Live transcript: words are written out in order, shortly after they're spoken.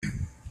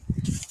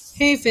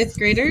Hey, fifth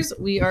graders.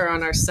 We are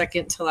on our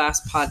second to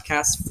last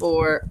podcast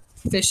for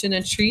Fish in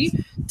a Tree.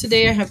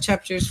 Today I have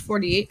chapters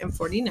 48 and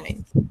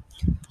 49.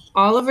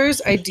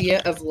 Oliver's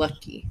idea of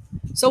lucky.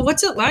 So,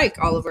 what's it like?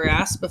 Oliver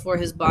asked before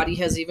his body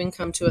has even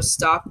come to a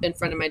stop in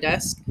front of my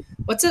desk.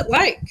 What's it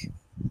like?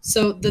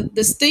 So,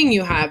 this thing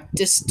you have,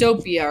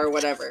 dystopia or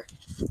whatever.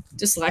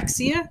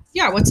 Dyslexia?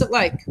 Yeah, what's it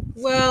like?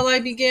 Well,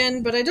 I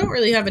began, but I don't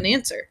really have an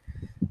answer.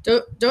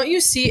 Don't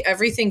you see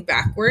everything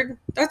backward?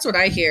 That's what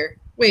I hear.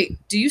 Wait,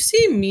 do you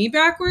see me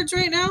backwards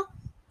right now?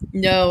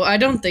 No, I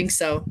don't think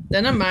so.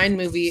 Then a mind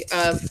movie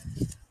of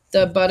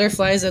the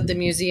butterflies at the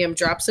museum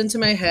drops into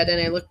my head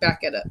and I look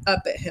back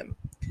up at him.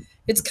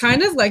 It's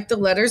kind of like the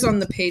letters on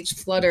the page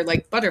flutter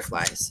like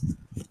butterflies.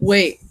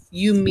 Wait,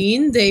 you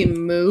mean they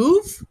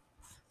move?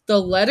 The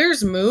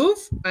letters move?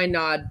 I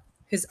nod.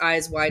 His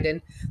eyes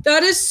widen.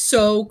 That is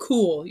so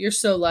cool. You're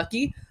so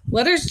lucky.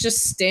 Letters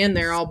just stand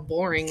there all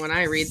boring when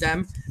I read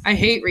them. I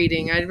hate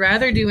reading. I'd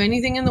rather do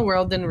anything in the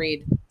world than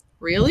read.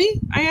 Really?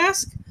 I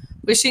ask,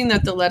 wishing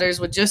that the letters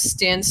would just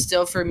stand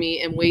still for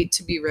me and wait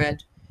to be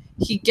read.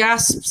 He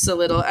gasps a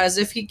little as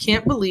if he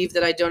can't believe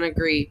that I don't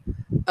agree.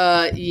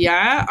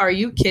 Yeah? Are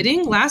you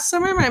kidding? Last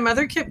summer, my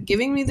mother kept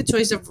giving me the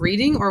choice of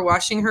reading or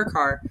washing her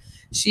car.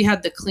 She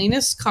had the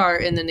cleanest car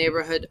in the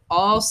neighborhood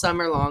all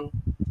summer long.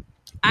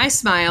 I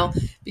smile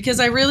because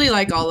I really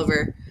like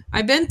Oliver.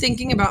 I've been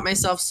thinking about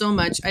myself so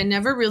much, I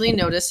never really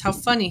noticed how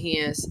funny he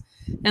is.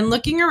 And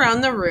looking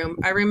around the room,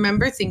 I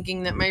remember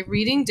thinking that my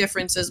reading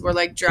differences were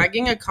like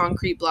dragging a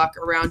concrete block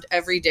around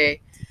every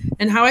day,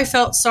 and how I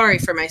felt sorry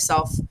for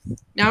myself.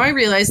 Now I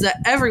realize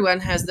that everyone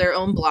has their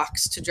own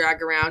blocks to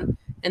drag around,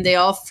 and they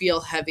all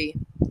feel heavy.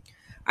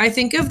 I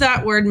think of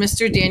that word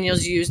Mr.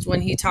 Daniels used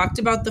when he talked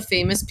about the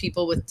famous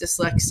people with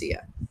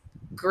dyslexia.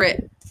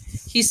 Grit.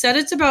 He said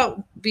it's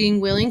about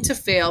being willing to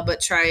fail but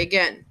try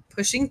again,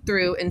 pushing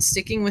through and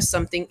sticking with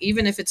something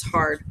even if it's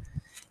hard.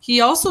 He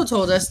also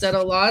told us that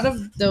a lot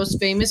of those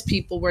famous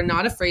people were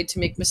not afraid to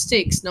make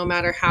mistakes no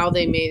matter how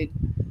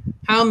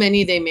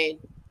many they made.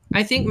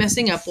 I think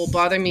messing up will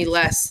bother me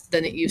less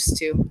than it used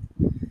to.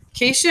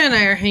 Keisha and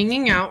I are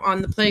hanging out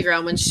on the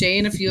playground when Shay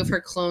and a few of her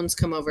clones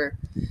come over.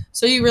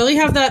 So you really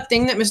have that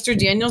thing that Mr.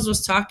 Daniels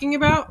was talking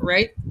about,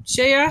 right?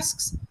 Shay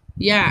asks.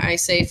 Yeah, I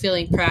say,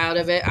 feeling proud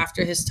of it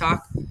after his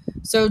talk.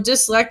 So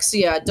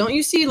dyslexia, don't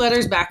you see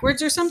letters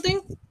backwards or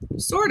something?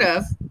 Sort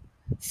of.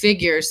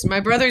 Figures. My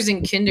brother's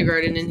in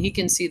kindergarten and he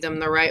can see them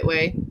the right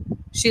way.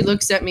 She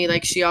looks at me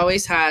like she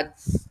always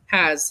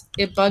has.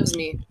 It bugs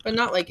me, but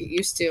not like it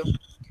used to.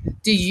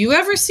 Do you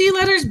ever see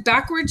letters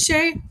backwards,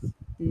 Shay?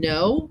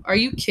 No. Are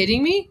you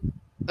kidding me?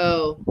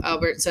 Oh,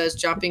 Albert says,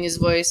 dropping his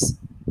voice.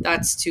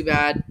 That's too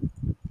bad.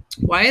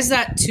 Why is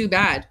that too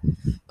bad?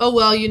 Oh,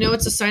 well,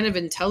 it's a sign of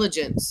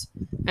intelligence.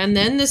 And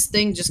then this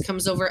thing just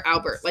comes over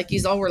Albert, like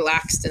he's all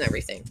relaxed and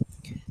everything,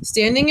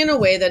 standing in a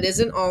way that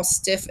isn't all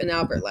stiff and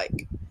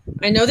Albert-like.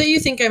 I know that you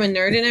think I'm a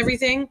nerd and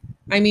everything.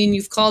 I mean,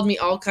 you've called me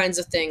all kinds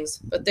of things,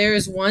 but there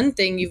is one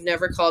thing you've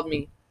never called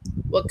me.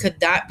 What could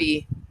that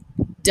be?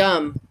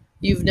 Dumb.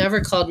 You've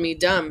never called me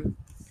dumb.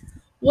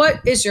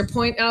 What is your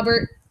point,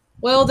 Albert?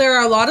 Well, there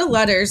are a lot of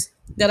letters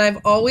that I've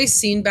always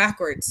seen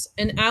backwards,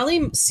 and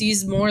Allie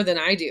sees more than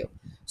I do.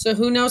 So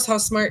who knows how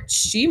smart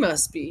she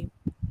must be?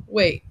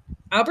 Wait,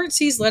 Albert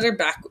sees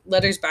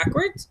letters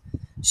backwards?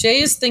 Shay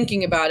is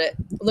thinking about it,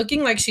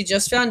 looking like she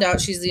just found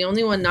out she's the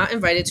only one not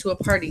invited to a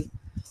party.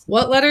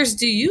 What letters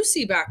do you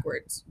see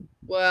backwards?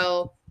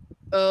 Well,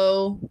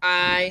 O,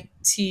 I,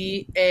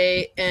 T,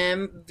 A,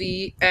 M,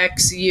 V,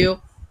 X,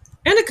 U,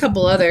 and a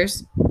couple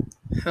others.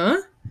 Huh?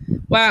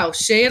 Wow,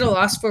 Shay at a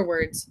loss for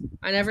words.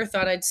 I never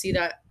thought I'd see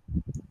that.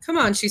 Come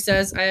on, she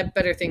says. I have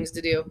better things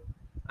to do.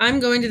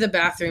 I'm going to the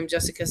bathroom,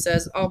 Jessica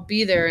says. I'll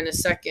be there in a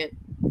second.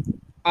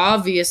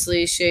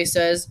 Obviously, Shay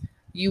says.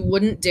 You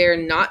wouldn't dare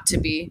not to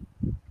be.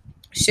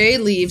 Shay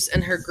leaves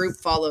and her group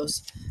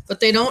follows, but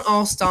they don't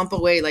all stomp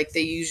away like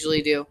they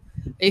usually do.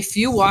 A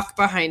few walk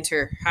behind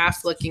her,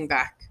 half looking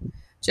back.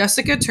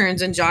 Jessica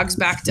turns and jogs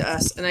back to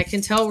us, and I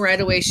can tell right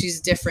away she's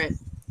different.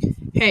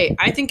 Hey,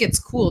 I think it's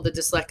cool, the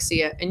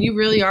dyslexia, and you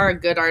really are a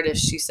good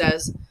artist, she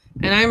says.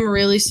 And I'm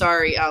really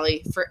sorry,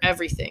 Allie, for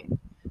everything,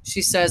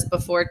 she says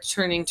before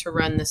turning to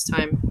run this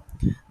time.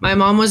 My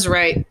mom was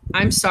right.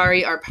 I'm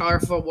sorry are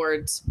powerful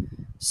words.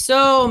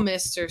 So,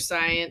 Mr.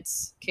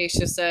 Science,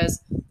 Keisha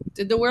says,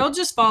 did the world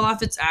just fall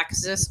off its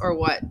axis or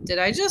what? Did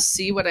I just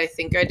see what I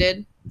think I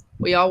did?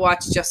 We all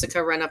watch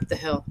Jessica run up the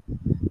hill.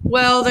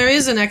 Well, there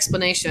is an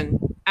explanation.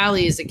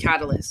 Allie is a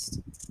catalyst.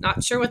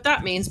 Not sure what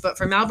that means, but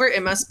from Albert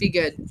it must be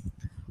good.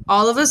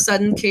 All of a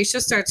sudden, Keisha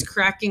starts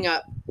cracking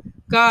up.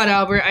 God,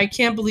 Albert, I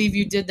can't believe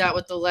you did that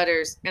with the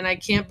letters, and I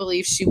can't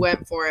believe she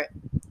went for it.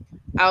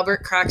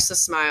 Albert cracks a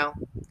smile.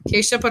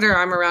 Keisha put her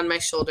arm around my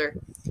shoulder.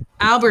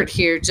 Albert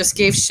here just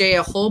gave Shay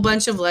a whole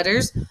bunch of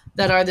letters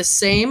that are the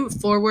same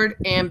forward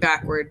and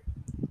backward.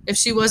 If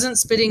she wasn't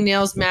spitting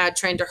nails mad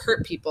trying to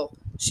hurt people,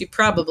 she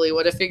probably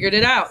would have figured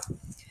it out.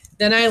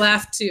 Then I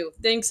laughed too.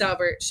 Thanks,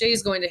 Albert.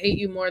 Shay's going to hate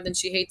you more than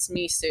she hates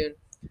me soon.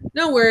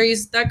 No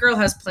worries. That girl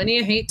has plenty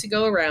of hate to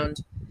go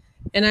around.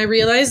 And I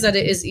realize that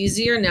it is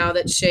easier now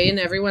that Shay and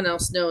everyone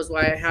else knows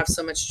why I have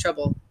so much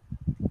trouble.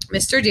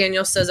 Mr.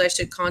 Daniel says I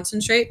should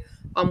concentrate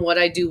on what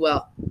I do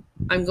well.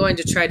 I'm going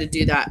to try to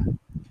do that.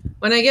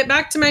 When I get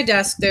back to my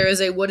desk, there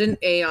is a wooden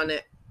A on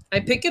it. I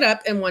pick it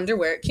up and wonder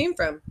where it came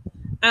from.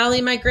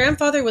 Allie, my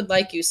grandfather would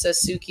like you,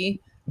 says Suki.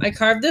 I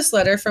carved this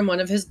letter from one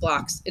of his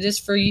blocks. It is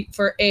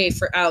for A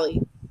for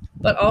Allie.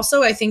 But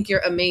also I think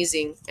you're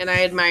amazing, and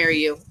I admire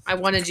you. I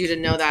wanted you to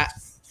know that.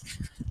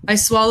 I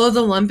swallow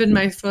the lump in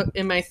my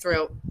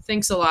throat.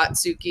 Thanks a lot,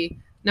 Suki.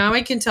 Now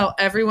I can tell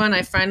everyone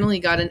I finally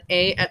got an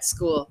A at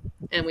school,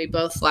 and we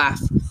both laugh.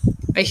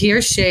 I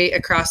hear Shay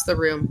across the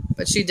room,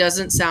 but she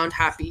doesn't sound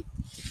happy.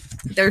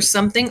 There's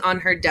something on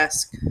her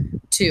desk,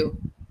 too.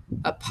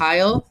 A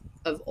pile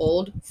of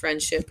old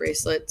friendship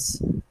bracelets.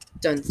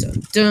 Dun,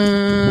 dun,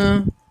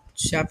 dun.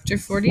 Chapter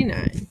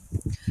 49.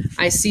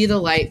 I see the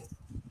light.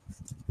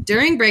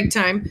 During break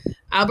time,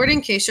 Albert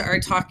and Keisha are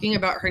talking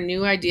about her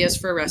new ideas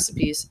for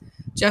recipes.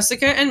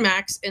 Jessica and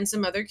Max and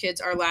some other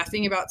kids are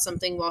laughing about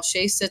something while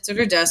Shay sits at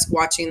her desk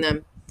watching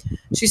them.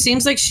 She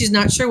seems like she's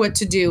not sure what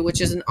to do, which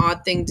is an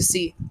odd thing to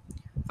see.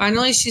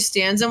 Finally, she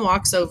stands and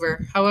walks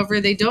over. However,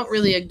 they don't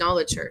really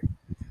acknowledge her,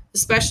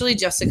 especially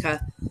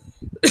Jessica.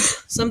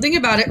 Something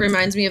about it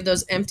reminds me of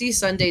those empty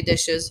Sunday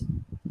dishes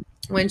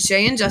when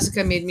Shay and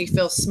Jessica made me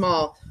feel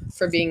small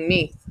for being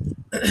me.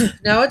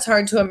 Now it's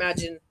hard to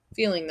imagine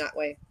feeling that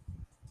way.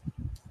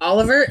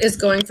 Oliver is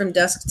going from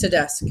desk to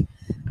desk.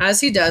 As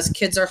he does,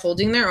 kids are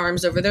holding their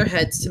arms over their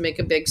heads to make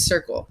a big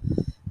circle.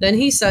 Then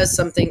he says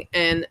something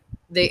and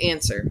they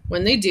answer.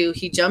 When they do,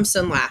 he jumps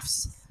and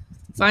laughs.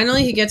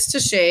 Finally, he gets to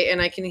Shay and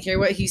I can hear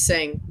what he's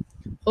saying.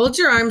 Hold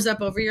your arms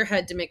up over your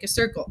head to make a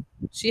circle.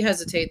 She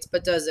hesitates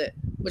but does it,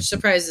 which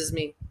surprises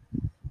me.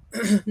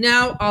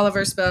 Now,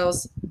 Oliver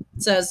says,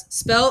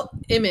 spell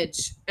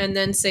image and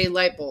then say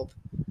light bulb.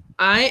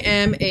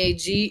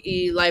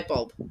 IMAGE light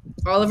bulb.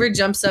 Oliver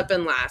jumps up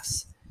and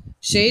laughs.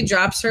 Shay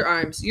drops her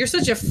arms. You're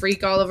such a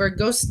freak, Oliver.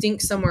 Go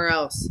stink somewhere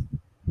else.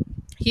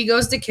 He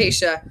goes to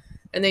Keisha,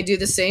 and they do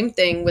the same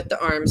thing with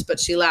the arms, but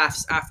she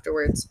laughs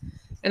afterwards.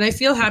 And I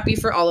feel happy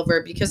for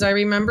Oliver because I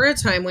remember a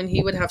time when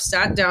he would have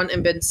sat down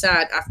and been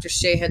sad after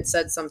Shay had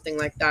said something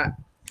like that.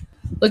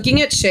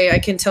 Looking at Shay, I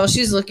can tell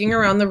she's looking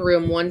around the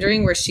room,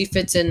 wondering where she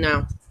fits in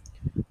now.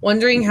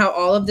 Wondering how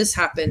all of this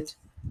happened.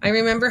 I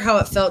remember how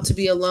it felt to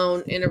be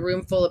alone in a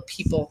room full of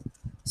people.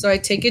 So I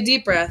take a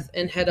deep breath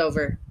and head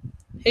over.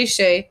 Hey,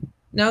 Shay.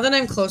 Now that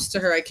I'm close to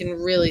her, I can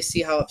really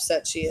see how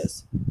upset she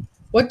is.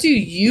 What do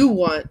you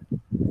want?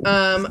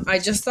 I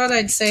just thought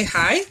I'd say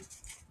hi.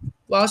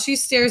 While she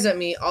stares at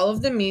me, all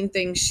of the mean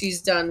things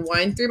she's done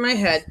wind through my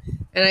head,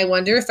 and I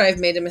wonder if I've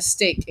made a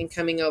mistake in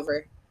coming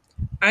over.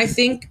 I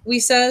think, she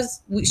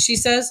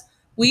says,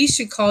 we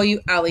should call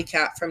you Alley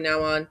Cat from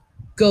now on.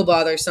 Go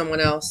bother someone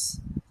else.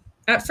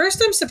 At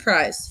first I'm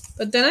surprised,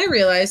 but then I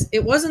realize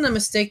it wasn't a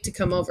mistake to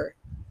come over,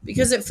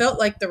 because it felt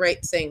like the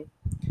right thing.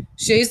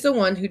 Shay's the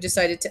one who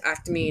decided to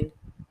act mean,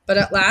 but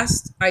at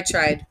last I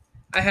tried.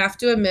 I have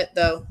to admit,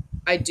 though,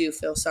 I do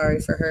feel sorry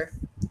for her.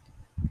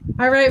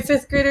 All right,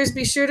 fifth graders,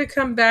 be sure to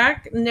come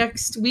back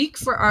next week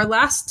for our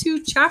last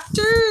 2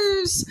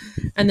 chapters,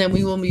 and then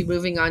we will be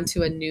moving on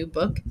to a new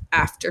book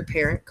after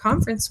Parent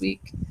Conference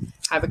Week.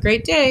 Have a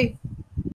great day.